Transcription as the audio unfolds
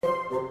Hi,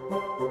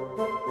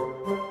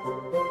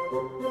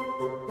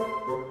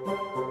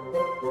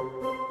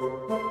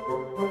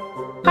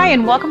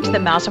 and welcome to the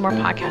Mouse and More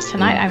podcast.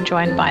 Tonight, I'm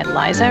joined by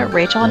Liza,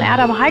 Rachel, and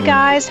Adam. Hi,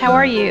 guys. How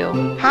are you?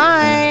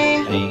 Hi.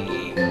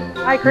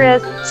 Hi,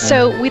 Chris.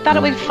 So we thought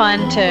it would be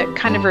fun to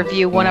kind of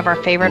review one of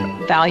our favorite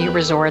value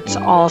resorts,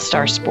 All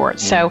Star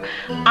Sports. So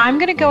I'm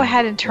going to go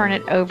ahead and turn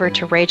it over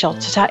to Rachel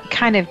to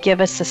kind of give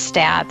us the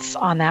stats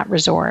on that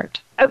resort.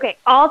 Okay,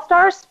 All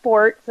Star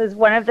Sports is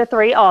one of the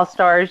three All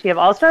Stars. You have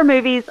All Star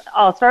Movies,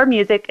 All Star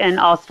Music, and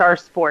All Star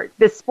Sports.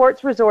 This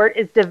sports resort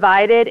is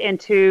divided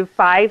into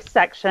 5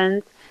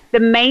 sections.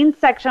 The main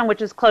section,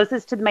 which is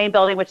closest to the main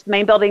building, which the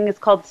main building is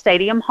called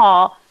Stadium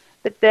Hall,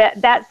 but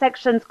that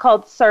section's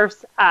called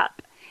Surfs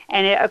Up,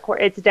 and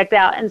it's decked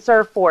out in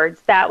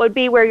surfboards. That would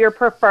be where your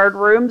preferred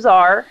rooms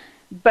are.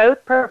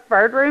 Both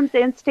preferred rooms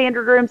and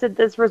standard rooms at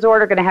this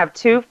resort are going to have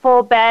 2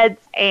 full beds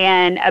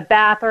and a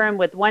bathroom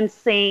with 1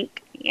 sink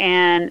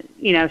and,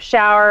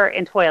 shower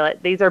and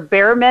toilet. These are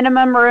bare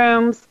minimum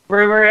rooms.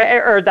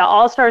 The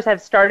All-Stars have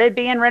started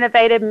being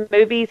renovated.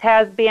 Movies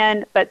has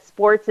been, but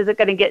sports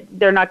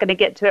they're not going to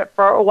get to it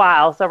for a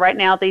while. So right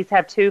now these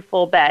have 2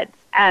 full beds.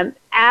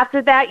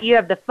 After that, you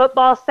have the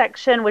football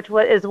section, which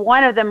is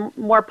one of the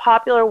more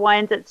popular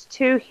ones. It's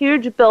 2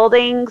 huge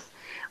buildings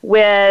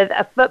with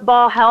a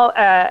football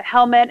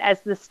helmet as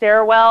the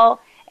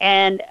stairwell.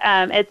 And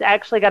it's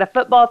actually got a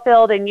football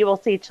field, and you will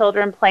see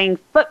children playing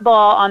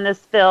football on this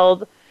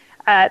field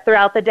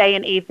throughout the day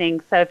and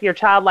evening. So if your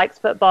child likes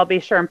football,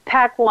 be sure and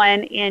pack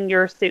one in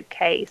your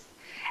suitcase.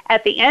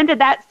 At the end of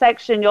that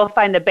section, you'll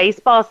find the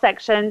baseball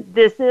section.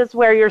 This is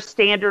where your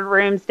standard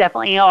rooms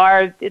definitely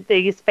are.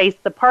 These face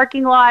the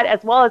parking lot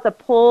as well as a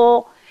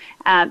pool.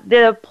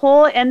 The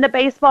pool in the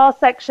baseball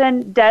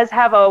section does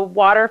have a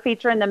water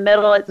feature in the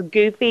middle. It's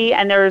goofy,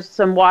 and there's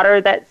some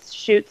water that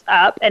shoots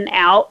up and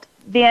out.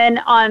 Then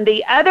on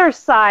the other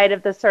side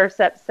of the Surf's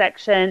Up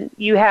section,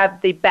 you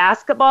have the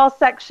basketball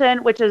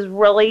section, which is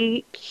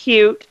really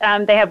cute.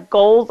 They have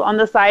goals on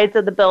the sides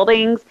of the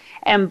buildings,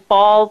 and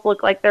balls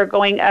look like they're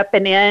going up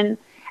and in.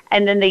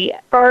 And then the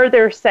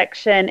further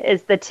section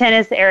is the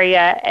tennis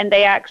area, and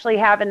they actually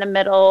have in the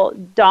middle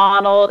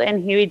Donald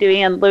and Huey,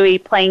 Dewey, and Louie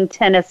playing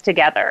tennis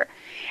together.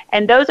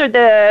 And those are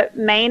the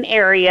main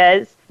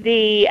areas.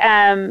 The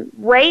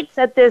rates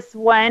at this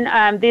one,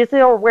 these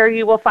are where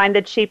you will find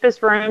the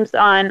cheapest rooms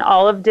on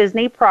all of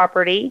Disney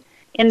property.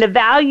 In the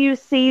value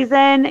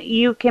season,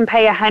 you can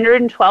pay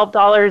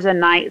 $112 a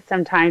night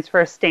sometimes for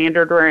a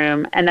standard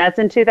room, and that's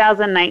in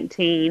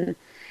 2019.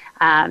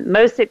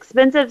 Most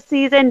expensive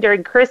season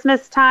during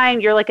Christmas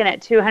time, you're looking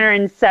at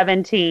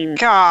 $217.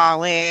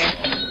 Golly.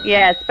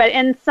 Yes, but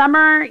in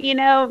summer,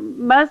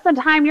 most of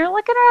the time you're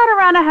looking at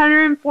around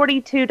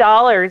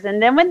 $142.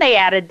 And then when they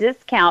add a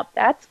discount,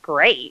 that's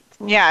great.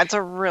 Yeah, it's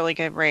a really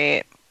good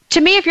rate. To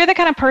me, if you're the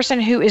kind of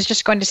person who is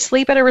just going to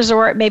sleep at a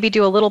resort, maybe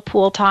do a little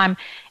pool time,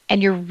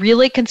 and you're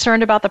really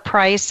concerned about the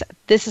price,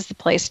 this is the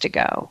place to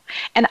go.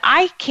 And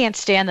I can't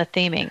stand the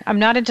theming. I'm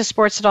not into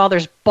sports at all.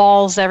 There's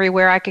balls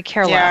everywhere. I could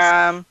care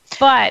less.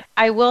 But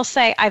I will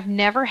say I've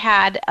never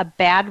had a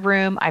bad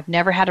room. I've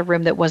never had a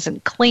room that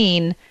wasn't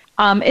clean.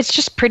 It's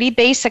just pretty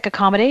basic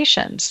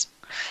accommodations.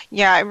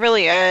 Yeah, it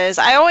really is.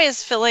 I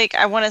always feel like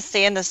I want to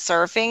stay in the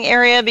surfing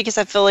area because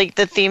I feel like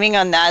the theming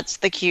on that's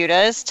the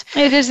cutest.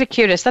 It is the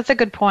cutest. That's a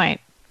good point.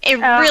 It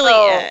really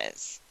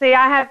is. See,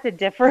 I have to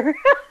differ.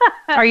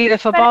 Are you the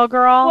football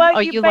girl?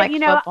 Well, you like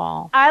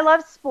football? I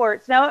love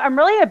sports. No, I'm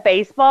really a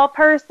baseball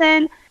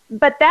person,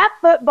 but that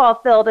football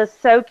field is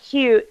so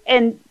cute,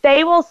 and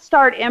they will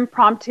start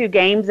impromptu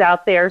games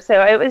out there.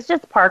 So it was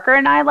just Parker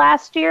and I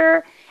last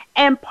year,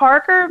 and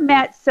Parker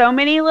met so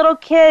many little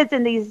kids,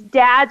 and these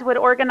dads would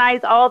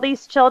organize all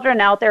these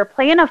children out there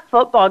playing a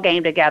football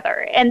game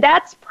together. And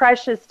that's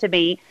precious to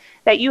me,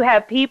 that you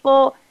have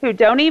people who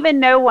don't even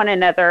know one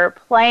another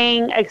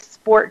playing a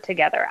sport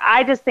together.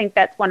 I just think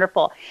that's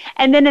wonderful.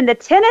 And then in the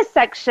tennis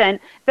section,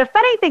 the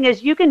funny thing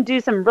is you can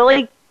do some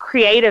really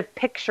creative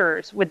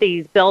pictures with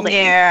these buildings.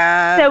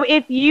 Yeah. So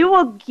if you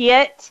will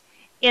get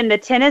in the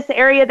tennis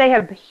area, they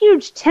have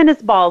huge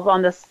tennis balls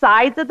on the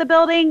sides of the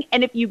building.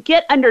 And if you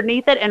get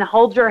underneath it and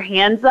hold your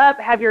hands up,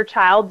 have your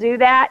child do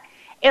that,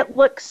 it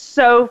looks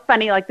so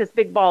funny, like this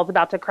big ball is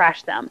about to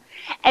crash them.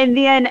 And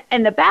then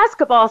in the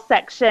basketball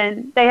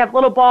section, they have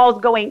little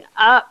balls going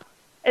up.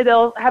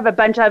 They'll have a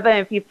bunch of them.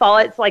 If you fall,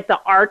 it's like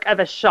the arc of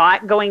a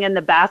shot going in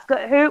the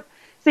basket hoop.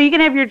 So you can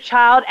have your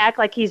child act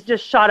like he's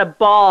just shot a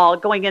ball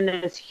going in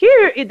this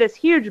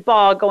huge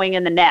ball going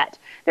in the net.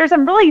 There's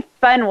some really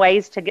fun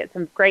ways to get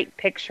some great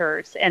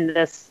pictures in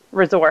this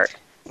resort.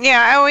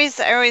 Yeah, I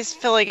always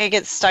feel like I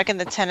get stuck in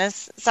the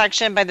tennis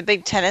section by the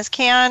big tennis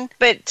can.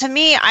 But to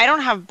me, I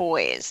don't have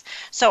boys.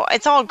 So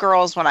it's all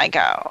girls when I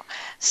go.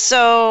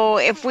 So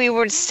if we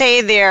would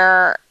stay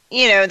there,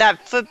 that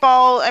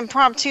football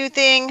impromptu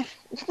thing,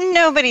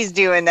 nobody's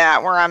doing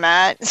that where I'm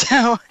at.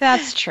 So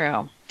that's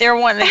true. they're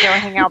wanting to go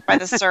hang out by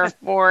the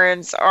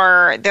surfboards,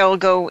 or they'll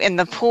go in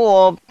the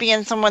pool.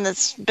 Being someone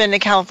that's been to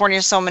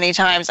California so many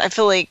times, I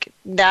feel like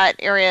that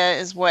area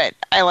is what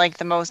I like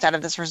the most out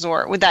of this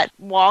resort. With that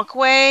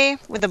walkway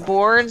with the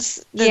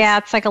boards. Yeah,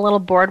 it's like a little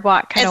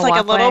boardwalk kind of walkway.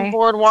 It's like a little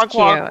boardwalk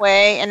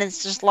walkway, and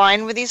it's just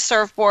lined with these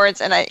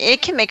surfboards, and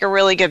it can make a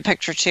really good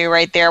picture too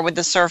right there with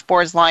the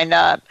surfboards lined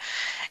up.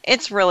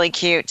 It's really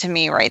cute to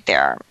me right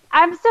there.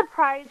 I'm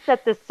surprised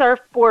that the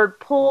surfboard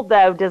pool,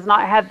 though, does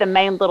not have the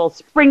main little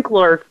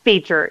sprinkler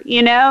feature,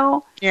 you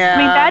know? Yeah. I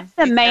mean, that's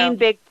the main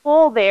big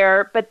pool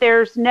there, but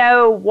there's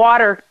no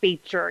water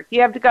feature.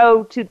 You have to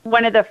go to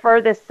one of the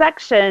furthest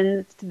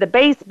sections to the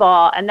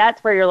baseball, and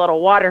that's where your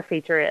little water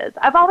feature is.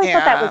 I've always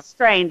thought that was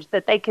strange,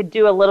 that they could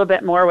do a little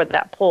bit more with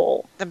that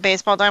pool. The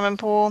baseball diamond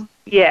pool?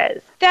 Yes.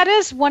 That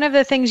is one of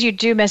the things you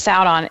do miss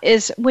out on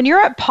is when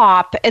you're at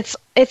Pop,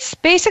 it's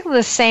basically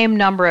the same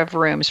number of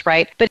rooms,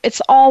 right? But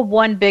it's all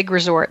one big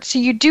resort. So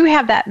you do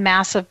have that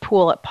massive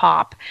pool at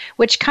Pop,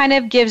 which kind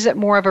of gives it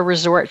more of a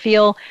resort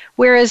feel,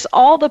 whereas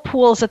all the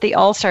pools at the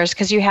All-Stars,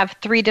 because you have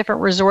 3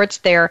 different resorts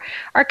there,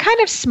 are kind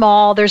of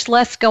small. There's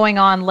less going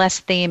on, less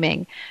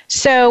theming.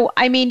 So,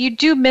 I mean, you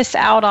do miss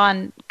out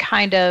on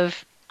kind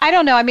of, I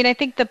don't know. I mean, I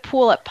think the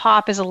pool at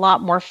Pop is a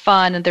lot more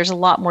fun and there's a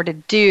lot more to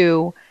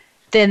do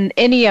than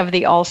any of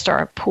the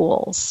All-Star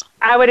pools.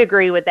 I would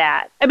agree with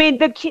that. I mean,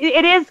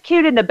 it is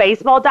cute in the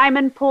baseball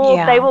diamond pool.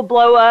 Yeah. They will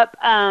blow up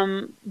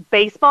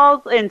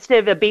baseballs. Instead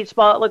of a beach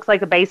ball, it looks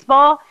like a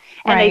baseball.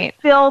 And they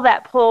fill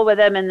that pool with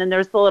them, and then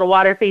there's the little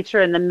water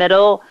feature in the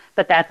middle,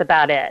 but that's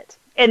about it.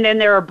 And then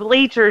there are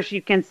bleachers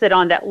you can sit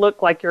on that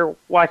look like you're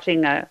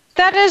watching a...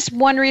 That is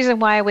one reason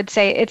why I would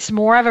say it's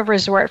more of a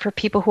resort for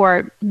people who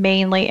are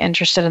mainly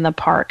interested in the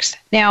parks.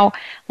 Now,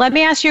 let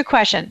me ask you a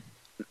question.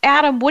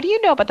 Adam, what do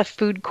you know about the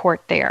food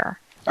court there?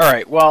 All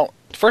right. Well,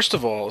 first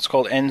of all, it's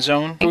called End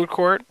Zone Food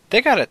Court. They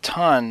got a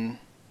ton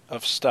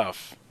of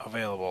stuff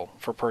available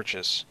for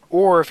purchase.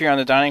 Or if you're on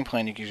the dining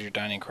plan, you can use your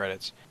dining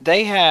credits.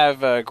 They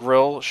have a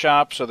grill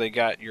shop, so they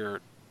got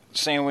your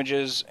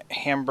sandwiches,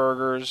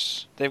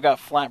 hamburgers. They've got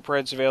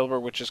flatbreads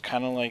available, which is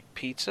kind of like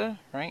pizza,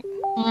 right?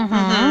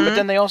 Mm-hmm. But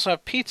then they also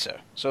have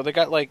pizza. So they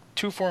got like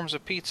 2 forms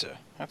of pizza.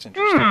 That's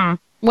interesting.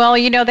 Well,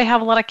 you know, they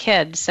have a lot of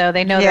kids, so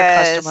they know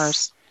their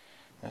customers.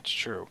 That's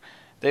true.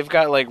 They've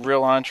got like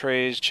real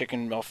entrees,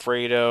 chicken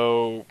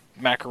Alfredo,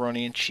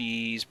 macaroni and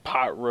cheese,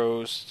 pot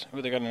roast.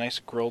 Ooh, they got a nice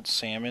grilled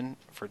salmon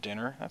for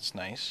dinner. That's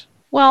nice.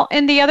 Well,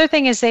 and the other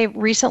thing is they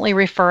recently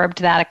refurbed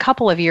that a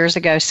couple of years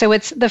ago. So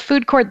it's the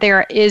food court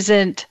there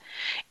isn't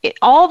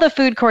all the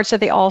food courts at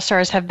the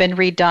All-Stars have been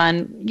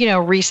redone, you know,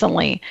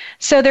 recently.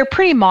 So they're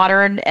pretty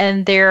modern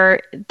and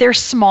they're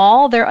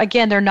small.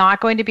 They're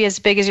not going to be as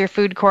big as your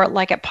food court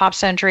like at Pop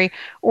Century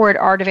or at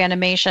Art of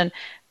Animation.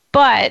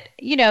 But,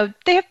 you know,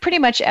 they have pretty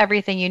much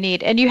everything you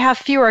need. And you have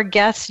fewer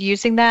guests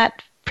using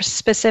that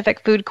specific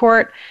food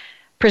court,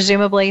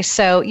 presumably.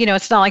 So, you know,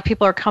 it's not like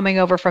people are coming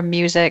over from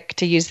music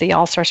to use the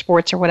All-Star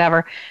Sports or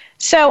whatever.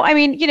 So, I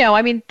mean,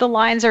 the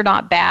lines are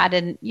not bad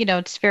and, you know,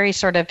 it's very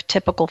sort of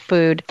typical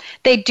food.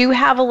 They do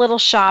have a little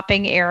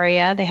shopping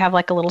area. They have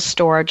like a little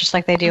store just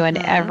like they do in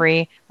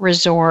every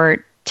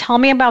resort. Tell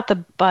me about the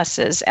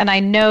buses. And I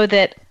know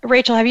that,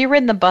 Rachel, have you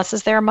ridden the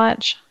buses there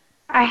much?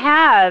 I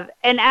have.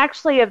 And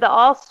actually, of the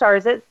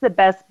All-Stars, it's the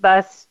best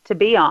bus to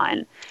be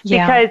on.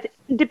 Yeah. Because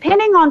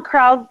depending on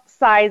crowd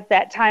size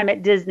that time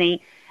at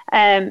Disney,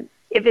 if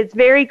it's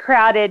very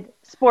crowded,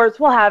 Sports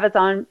will have its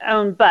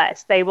own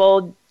bus. They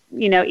will,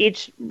 you know,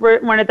 each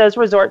one of those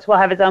resorts will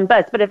have its own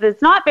bus. But if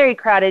it's not very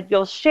crowded,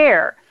 you'll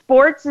share.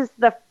 Sports is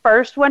the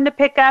first one to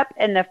pick up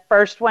and the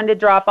first one to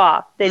drop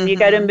off. Then you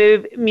go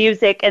to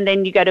music, and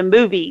then you go to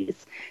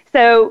movies.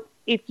 So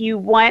if you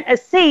want a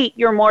seat,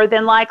 you're more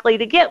than likely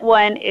to get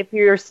one if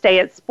you stay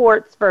at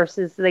Sports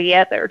versus the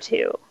other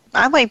two.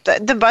 I like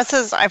the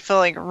buses. I feel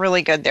like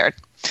really good there.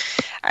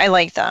 I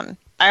like them.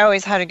 I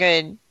always had a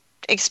good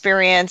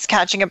experience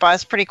catching a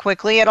bus pretty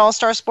quickly at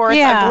All-Star Sports.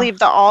 Yeah. I believe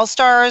the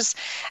All-Stars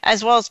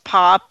as well as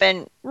Pop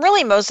and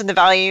really most of the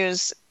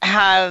values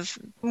have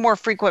more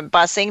frequent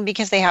busing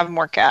because they have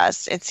more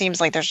guests. It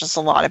seems like there's just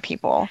a lot of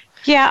people.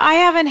 Yeah, I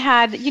haven't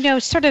had, you know,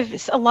 sort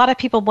of a lot of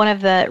people, one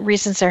of the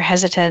reasons they're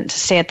hesitant to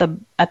stay at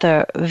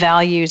the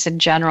values in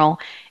general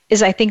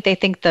is I think they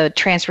think the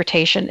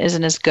transportation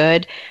isn't as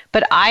good,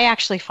 but I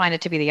actually find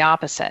it to be the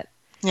opposite.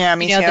 Yeah,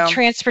 me too. The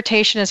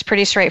transportation is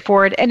pretty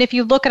straightforward. And if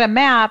you look at a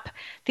map,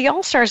 the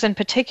All-Stars in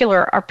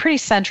particular are pretty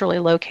centrally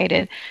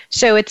located.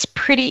 So it's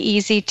pretty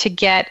easy to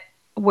get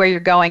where you're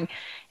going.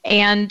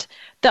 And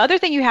the other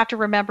thing you have to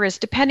remember is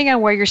depending on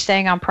where you're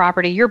staying on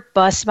property, your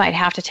bus might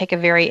have to take a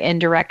very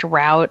indirect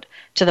route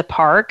to the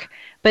park.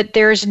 But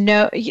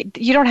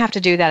you don't have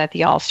to do that at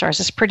the All-Stars.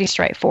 It's pretty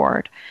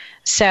straightforward.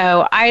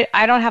 So I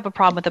don't have a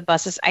problem with the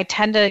buses. I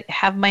tend to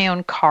have my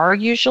own car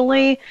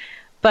usually,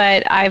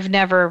 but I've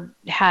never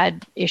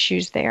had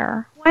issues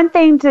there. One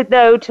thing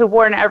to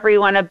warn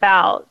everyone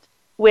about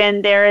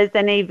when there is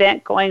an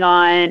event going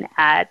on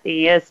at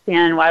the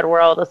ESPN Wide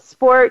World of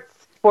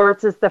Sports,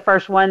 Sports is the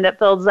first one that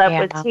fills up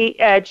Yeah. with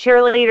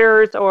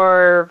cheerleaders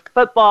or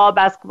football,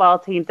 basketball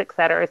teams,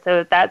 etc.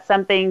 So if that's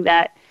something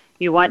that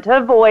you want to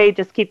avoid,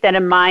 just keep that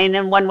in mind.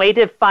 And one way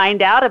to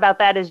find out about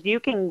that is you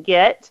can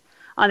get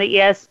on the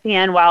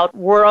ESPN Wild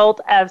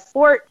World of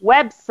Sport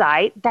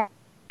website.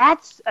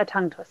 That's a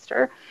tongue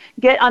twister.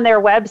 Get on their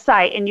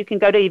website and you can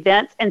go to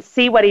events and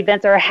see what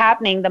events are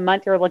happening the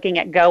month you're looking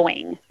at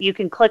going. You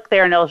can click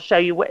there and it'll show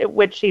you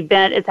which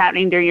event is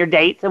happening during your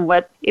dates, and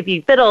what, if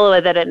you fiddle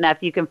with it enough,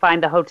 you can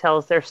find the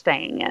hotels they're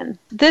staying in.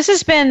 This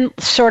has been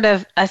sort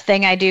of a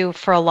thing I do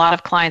for a lot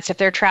of clients. If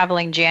they're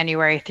traveling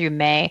January through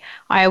May,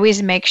 I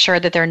always make sure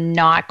that they're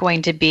not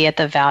going to be at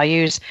the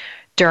values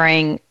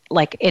during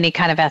like any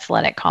kind of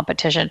athletic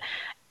competition.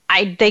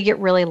 They get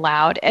really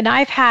loud, and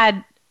I've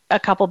had a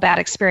couple bad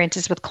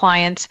experiences with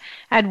clients.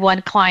 I had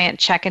one client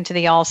check into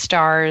the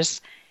All-Stars,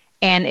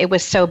 and it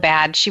was so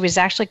bad. She was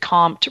actually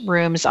comped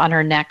rooms on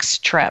her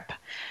next trip.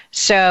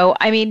 So,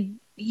 I mean,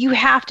 you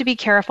have to be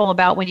careful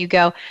about when you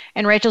go.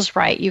 And Rachel's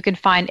right. You can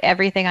find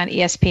everything on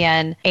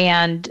ESPN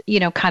and,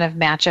 kind of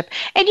match up.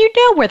 And you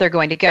know where they're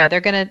going to go.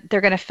 They're going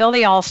to fill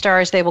the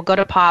All-Stars. They will go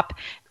to Pop.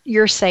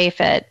 You're safe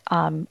at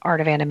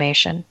Art of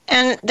Animation.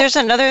 And there's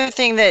another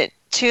thing that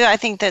too, I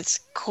think that's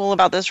cool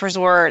about this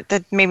resort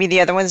that maybe the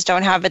other ones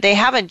don't have, but they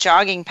have a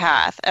jogging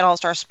path at All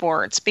Star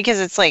Sports because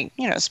it's like,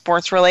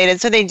 sports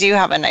related. So they do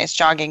have a nice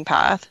jogging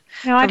path.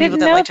 No, I didn't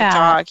know like that. To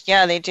jog.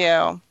 Yeah, they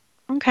do.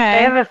 Okay.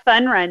 They have a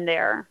fun run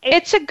there.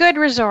 It's a good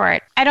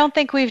resort. I don't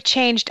think we've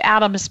changed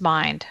Adam's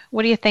mind.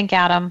 What do you think,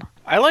 Adam?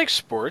 I like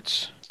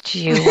sports. Do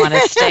you want to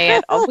stay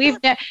at?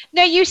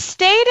 No, you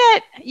stayed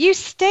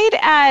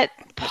at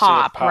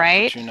Pop, Pop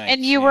right? for 2 nights,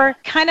 And you were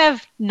kind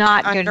of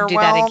not going to do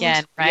that Underwhelmed.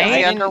 again,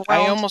 Yeah, right?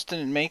 I almost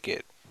didn't make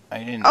it. I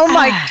didn't. Oh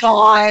my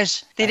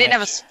gosh. They didn't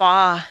have a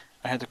spa.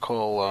 I had to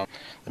call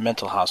the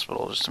mental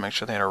hospital just to make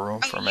sure they had a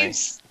room for me.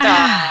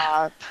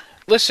 Stop.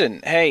 Listen,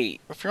 hey,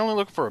 if you're only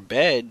looking for a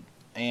bed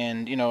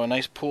and, a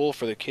nice pool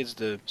for the kids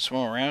to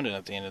swim around in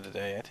at the end of the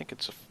day, I think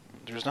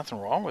there's nothing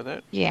wrong with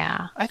it.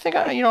 Yeah. I think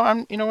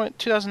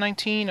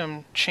 2019,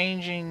 I'm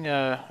changing,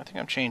 I think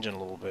I'm changing a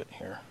little bit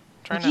here.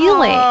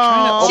 Really?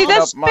 Trying to See, open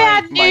that's up my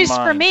bad news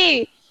for mind.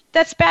 me.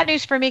 That's bad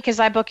news for me because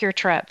I book your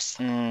trips.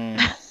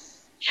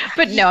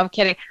 But no, I'm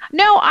kidding.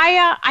 No,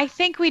 I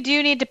think we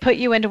do need to put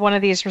you into one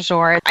of these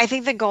resorts. I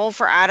think the goal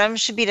for Adam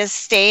should be to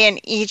stay in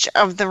each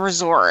of the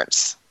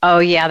resorts. Oh,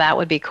 yeah, that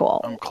would be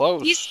cool. I'm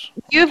close.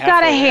 You've I'm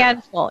got a halfway there.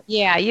 handful.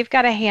 Yeah, you've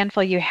got a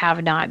handful you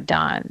have not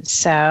done.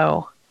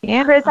 So,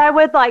 yeah. Chris, I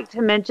would like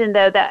to mention,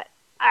 though, that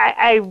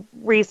I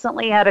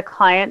recently had a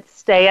client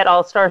stay at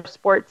All Star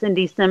Sports in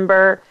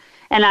December,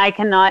 and I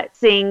cannot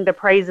sing the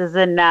praises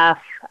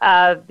enough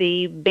of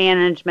the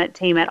management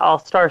team at All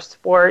Star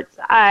Sports.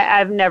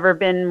 I've never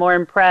been more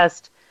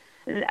impressed,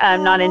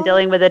 not in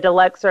dealing with a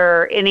deluxe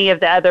or any of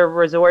the other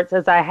resorts,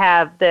 as I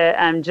have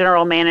the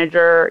general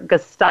manager,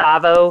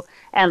 Gustavo,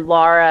 and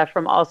Laura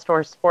from All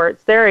Star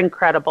Sports. They're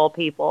incredible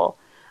people.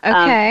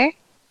 Okay.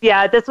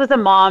 Yeah, this was a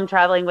mom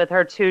traveling with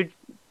her 2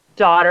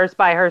 daughters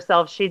by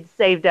herself. She'd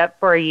saved up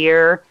for a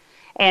year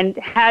and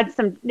had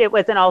it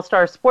was an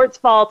All-Star Sports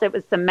fault. It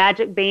was some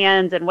magic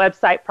bands and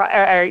website,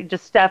 or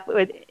just stuff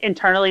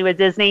internally with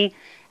Disney,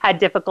 had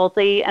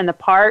difficulty in the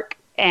park.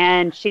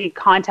 And she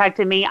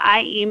contacted me.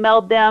 I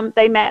emailed them.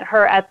 They met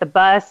her at the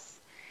bus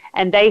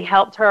and they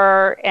helped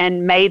her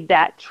and made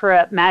that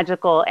trip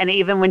magical. And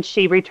even when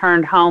she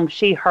returned home,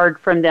 she heard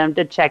from them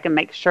to check and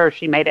make sure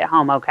she made it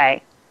home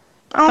okay.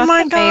 Oh That's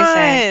my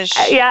amazing.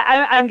 gosh.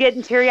 Yeah, I'm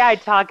getting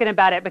teary-eyed talking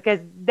about it because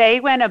they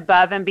went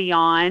above and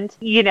beyond.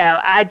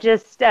 I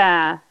just,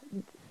 and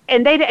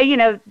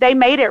they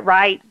made it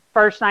right.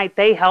 First night,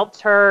 they helped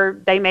her.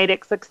 They made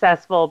it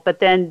successful, but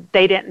then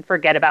they didn't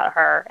forget about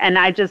her. And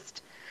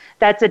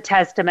that's a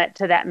testament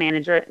to that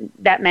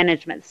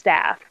management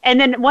staff.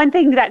 And then one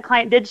thing that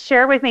client did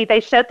share with me,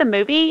 they showed the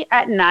movie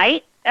at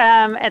night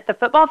at the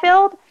football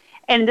field,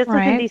 and this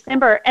was in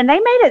December, and they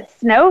made it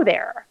snow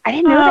there. I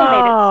didn't know they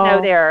made it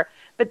snow there.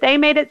 But they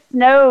made it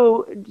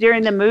snow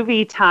during the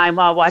movie time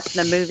while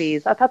watching the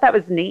movies. I thought that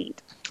was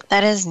neat.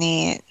 That is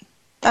neat.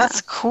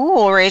 That's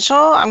cool, Rachel.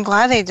 I'm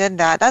glad they did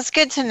that. That's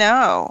good to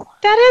know.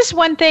 That is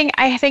one thing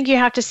I think you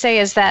have to say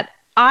is that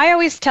I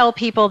always tell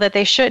people that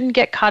they shouldn't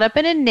get caught up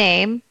in a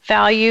name,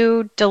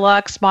 value,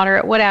 deluxe,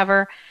 moderate,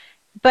 whatever.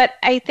 But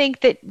I think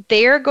that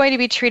they're going to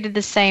be treated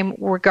the same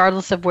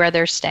regardless of where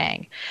they're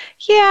staying.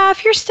 Yeah,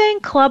 if you're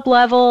staying club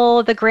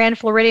level, the Grand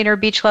Floridian or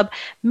Beach Club,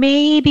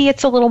 maybe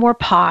it's a little more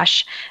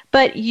posh,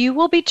 but you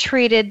will be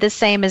treated the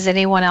same as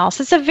anyone else.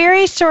 It's a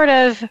very sort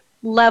of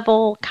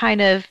level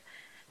kind of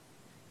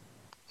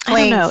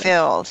Playing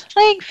field.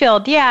 Playing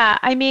field, yeah.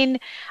 I mean,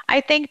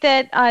 I think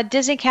that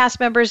Disney cast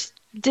members,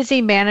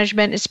 Disney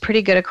management is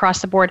pretty good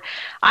across the board.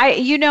 I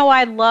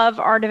love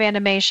Art of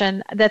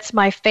Animation. That's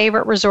my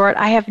favorite resort.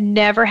 I have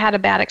never had a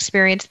bad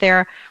experience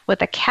there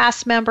with a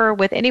cast member,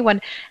 with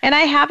anyone. And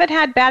I haven't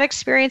had bad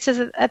experiences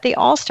at the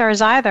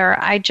All-Stars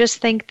either. I just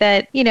think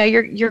that,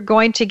 you're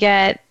going to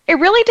get, it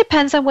really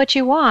depends on what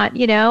you want,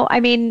 I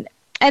mean,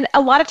 And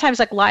a lot of times,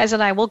 like Liza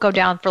and I will go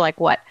down for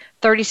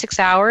 36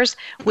 hours.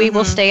 We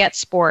will stay at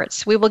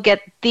sports. We will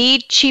get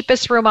the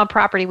cheapest room on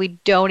property. We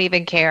don't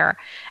even care.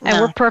 And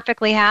we're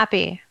perfectly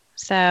happy.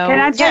 So can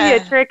I tell you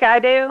a trick I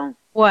do?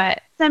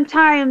 What?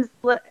 Sometimes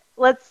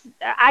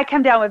I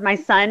come down with my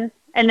son,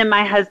 and then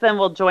my husband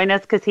will join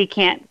us because he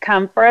can't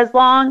come for as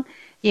long.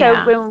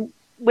 Yeah. So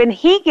when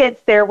he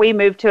gets there, we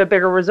move to a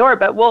bigger resort,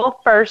 but we'll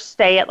first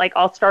stay at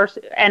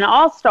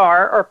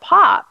All-Star or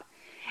Pop.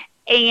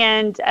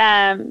 And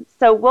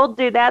so we'll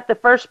do that the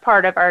first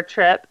part of our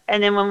trip.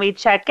 And then when we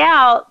check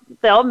out,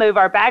 they'll move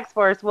our bags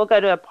for us. We'll go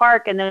to a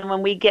park. And then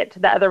when we get to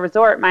the other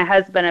resort, my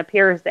husband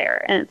appears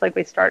there. And it's like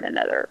we start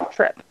another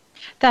trip.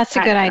 That's a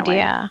good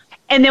idea.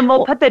 And then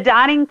we'll put the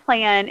dining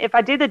plan. If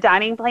I do the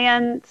dining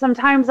plan,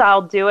 sometimes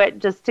I'll do it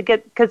just to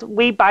because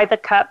we buy the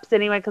cups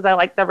anyway, because I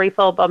like the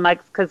refillable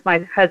mugs because my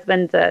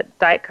husband's a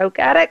Diet Coke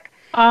addict.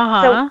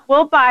 So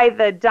we'll buy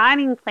the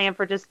dining plan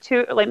for just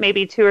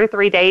maybe 2 or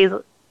 3 days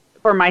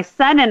for my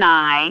son and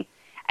I,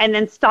 and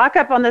then stock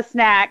up on the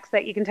snacks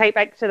that you can take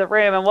back to the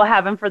room, and we'll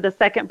have them for the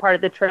second part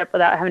of the trip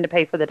without having to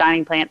pay for the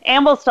dining plan.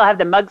 And we'll still have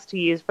the mugs to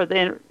use for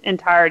the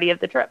entirety of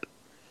the trip.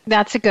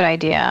 That's a good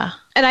idea.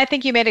 And I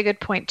think you made a good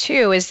point,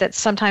 too, is that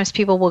sometimes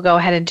people will go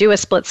ahead and do a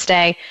split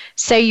stay.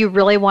 Say you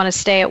really want to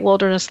stay at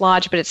Wilderness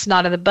Lodge, but it's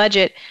not in the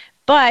budget.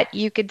 But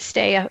you could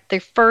stay the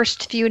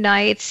first few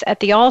nights at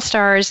the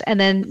All-Stars and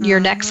then your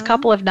next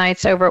couple of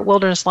nights over at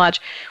Wilderness Lodge.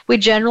 We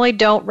generally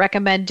don't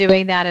recommend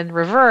doing that in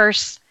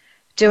reverse,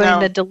 doing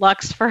the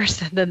deluxe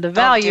first and then the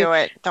value. Don't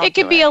do it. It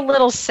could be a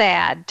little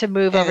sad to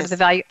move over to the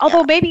value,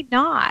 although maybe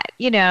not,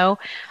 No,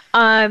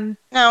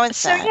 it's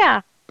so sad.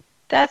 yeah.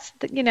 That's,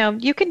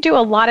 you can do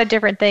a lot of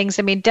different things.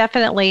 I mean,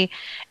 definitely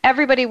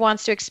everybody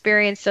wants to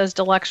experience those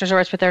deluxe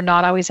resorts, but they're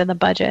not always in the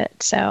budget.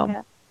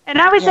 So,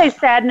 And I would say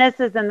sadness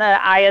is in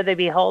the eye of the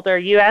beholder.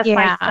 You asked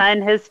my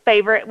son his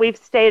favorite. We've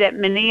stayed at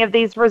many of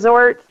these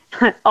resorts.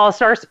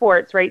 All-Star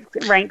Sports ranks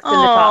in the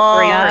top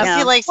 3 for him.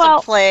 He likes to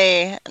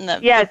play in the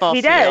football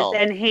he field.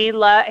 does, and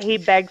he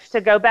begs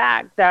to go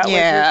back. That was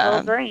his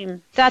little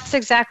dream. That's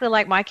exactly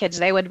like my kids.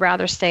 They would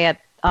rather stay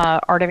at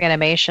Art of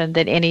Animation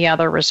than any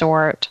other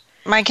resort.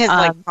 My kids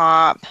like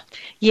Pop.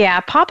 Yeah,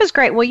 Pop is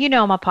great. Well,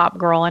 I'm a Pop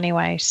girl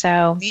anyway,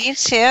 so. Me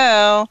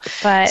too.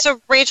 But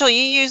so, Rachel,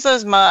 you use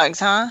those mugs,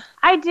 huh?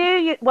 I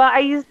do. Well, I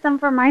use them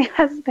for my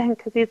husband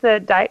because he's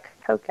a Diet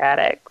Coke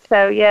addict.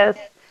 So, yes.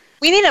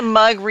 We need a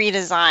mug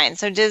redesign.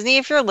 So, Disney,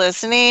 if you're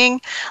listening,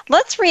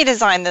 let's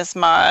redesign this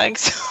mug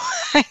so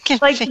I can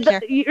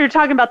figure. You're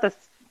talking about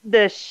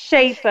the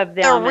shape of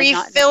them. The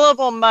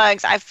refillable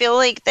mugs. I feel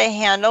like the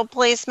handle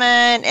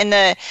placement and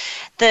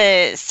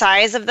the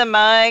size of the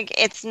mug,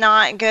 it's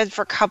not good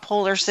for cup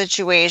holder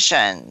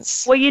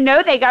situations. Well,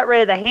 they got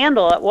rid of the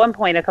handle at one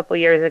point a couple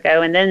years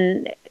ago, and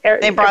then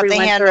they brought the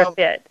handle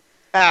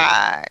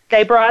back.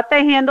 They brought the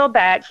handle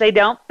back. They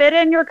don't fit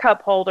in your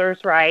cup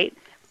holders right.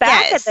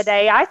 Back at the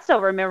day, I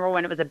still remember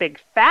when it was a big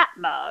fat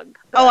mug.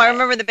 Oh, I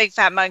remember the big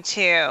fat mug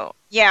too.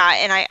 Yeah,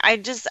 and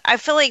I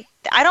feel like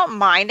I don't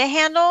mind a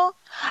handle.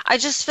 I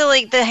just feel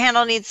like the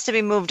handle needs to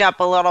be moved up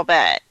a little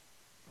bit.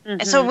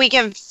 And so we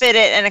can fit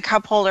it in a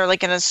cup holder,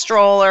 like in a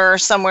stroller or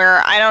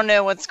somewhere. I don't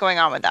know what's going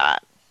on with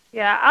that.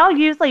 Yeah, I'll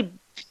usually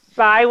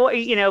buy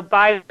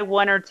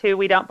one or two.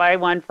 We don't buy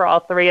one for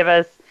all 3 of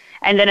us.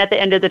 And then at the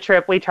end of the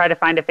trip, we try to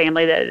find a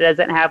family that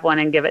doesn't have one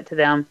and give it to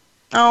them.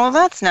 Oh,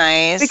 that's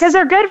nice. Because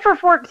they're good for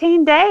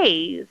 14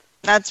 days.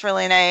 That's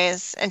really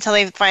nice until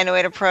they find a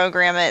way to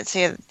program it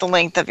to the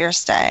length of your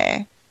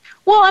stay.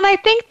 Well, and I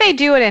think they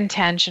do it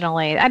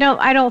intentionally. I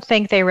don't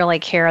think they really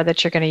care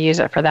that you're going to use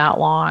it for that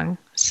long.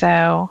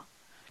 So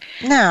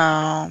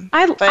no,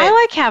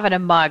 I like having a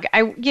mug.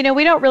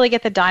 We don't really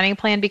get the dining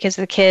plan because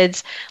the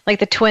kids, like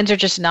the twins, are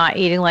just not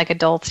eating like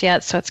adults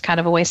yet. So it's kind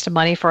of a waste of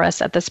money for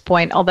us at this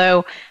point.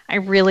 Although I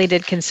really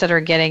did consider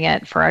getting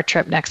it for our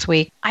trip next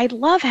week. I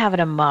love having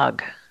a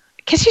mug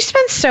because you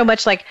spend so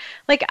much. Like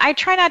I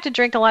try not to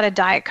drink a lot of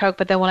Diet Coke,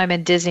 but then when I'm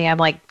in Disney, I'm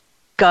like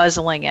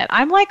guzzling it.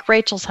 I'm like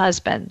Rachel's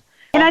husband.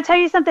 Can I tell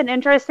you something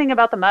interesting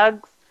about the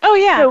mugs? Oh,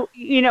 yeah. So,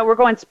 we're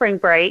going spring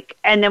break,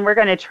 and then we're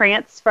going to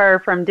transfer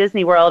from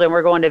Disney World, and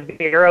we're going to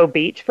Vero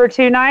Beach for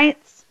 2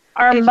 nights.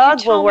 Our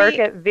mug will work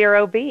at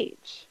Vero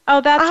Beach.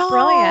 Oh, that's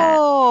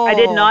brilliant. I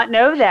did not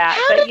know that.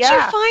 How did you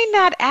find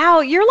that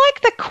out? You're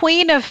like the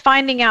queen of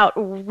finding out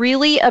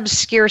really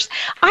obscure.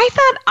 I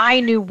thought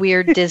I knew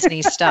weird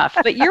Disney stuff,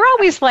 but you're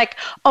always like,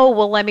 oh,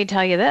 well, let me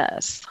tell you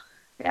this.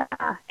 Yeah.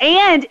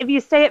 And if you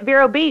stay at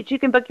Vero Beach, you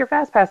can book your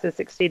Fast Passes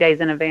 60 days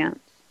in advance.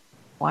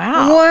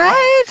 Wow.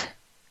 What?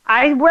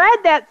 I read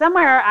that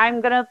somewhere. I'm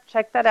going to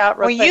check that out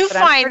real quick. Well, you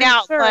find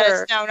out. Sure. Let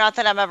us know. Not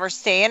that I'm ever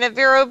staying at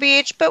Vero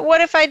Beach, but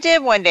what if I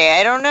did one day?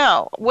 I don't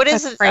know. What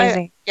is That's it?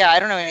 Crazy. Yeah, I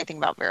don't know anything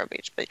about Vero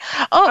Beach, but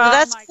but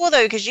that's cool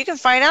though, because you can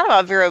find out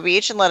about Vero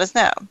Beach and let us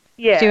know.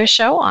 Yeah. Do a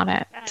show on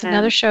it. It's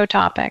another show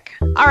topic.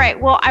 All right.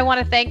 Well, I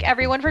want to thank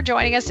everyone for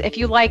joining us. If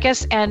you like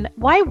us, and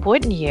why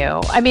wouldn't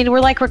you? I mean,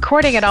 we're like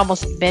recording at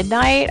almost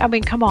midnight. I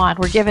mean, come on,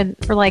 we're giving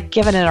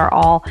it our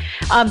all.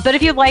 But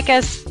if you like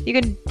us, you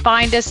can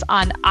find us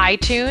on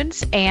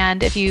iTunes,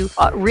 and if you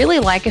really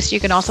like us,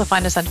 you can also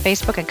find us on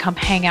Facebook and come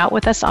hang out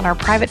with us on our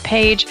private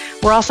page.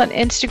 We're also on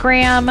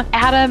Instagram.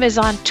 Adam is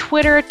on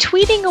Twitter,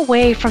 tweeting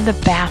away from the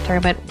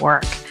bathroom at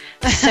work.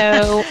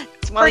 So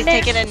while he's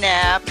taking a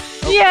nap.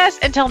 Yes,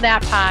 until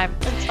nap time.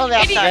 Until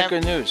nap I time. got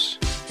good news.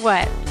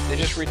 What? They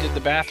just redid the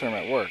bathroom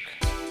at work.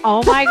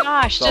 Oh my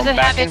gosh! So Does I'm it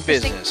back have in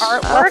interesting business.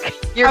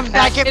 artwork? You're I'm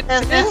back in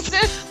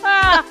business.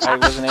 I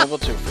wasn't able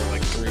to for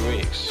like 3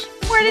 weeks.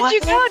 Where did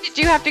you go? Did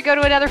you have to go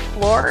to another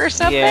floor or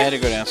something? Yeah, I had to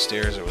go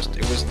downstairs. It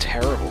was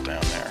terrible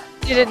down there.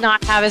 You did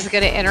not have as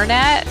good an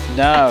internet?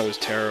 No, it was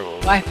terrible.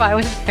 Wi-Fi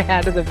was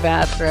bad in the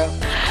bathroom.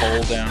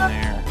 Cold down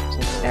there.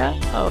 Yeah.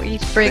 Oh, you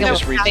bring They a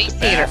just redid space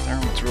the heater.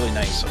 bathroom. It's really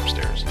nice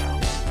upstairs now.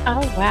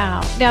 Oh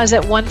wow! Now is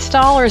it one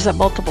stall or is it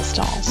multiple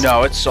stalls?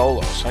 No, it's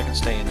solo, so I can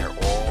stay in there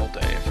all day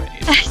if I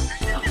need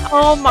to.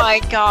 Oh my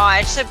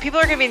gosh. So people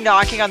are going to be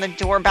knocking on the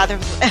door,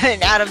 bathrooms,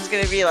 and Adam's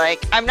going to be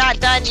like, I'm not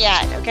done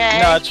yet, okay?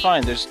 No, it's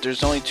fine.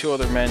 There's only 2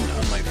 other men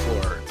on my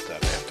floor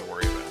that I have to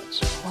worry about.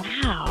 So.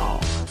 Wow.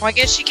 Well, I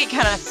guess you can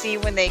kind of see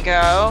when they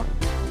go,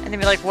 and then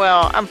be like,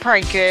 well, I'm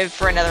probably good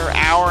for another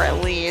hour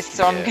at least,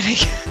 so I'm going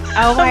to go.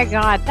 Oh my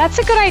God, that's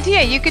a good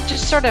idea. You could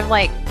just sort of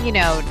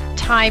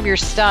time your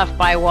stuff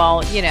by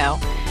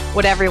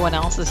what everyone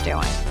else is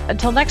doing.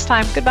 Until next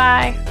time,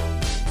 goodbye.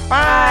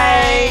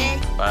 Bye.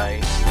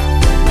 Bye.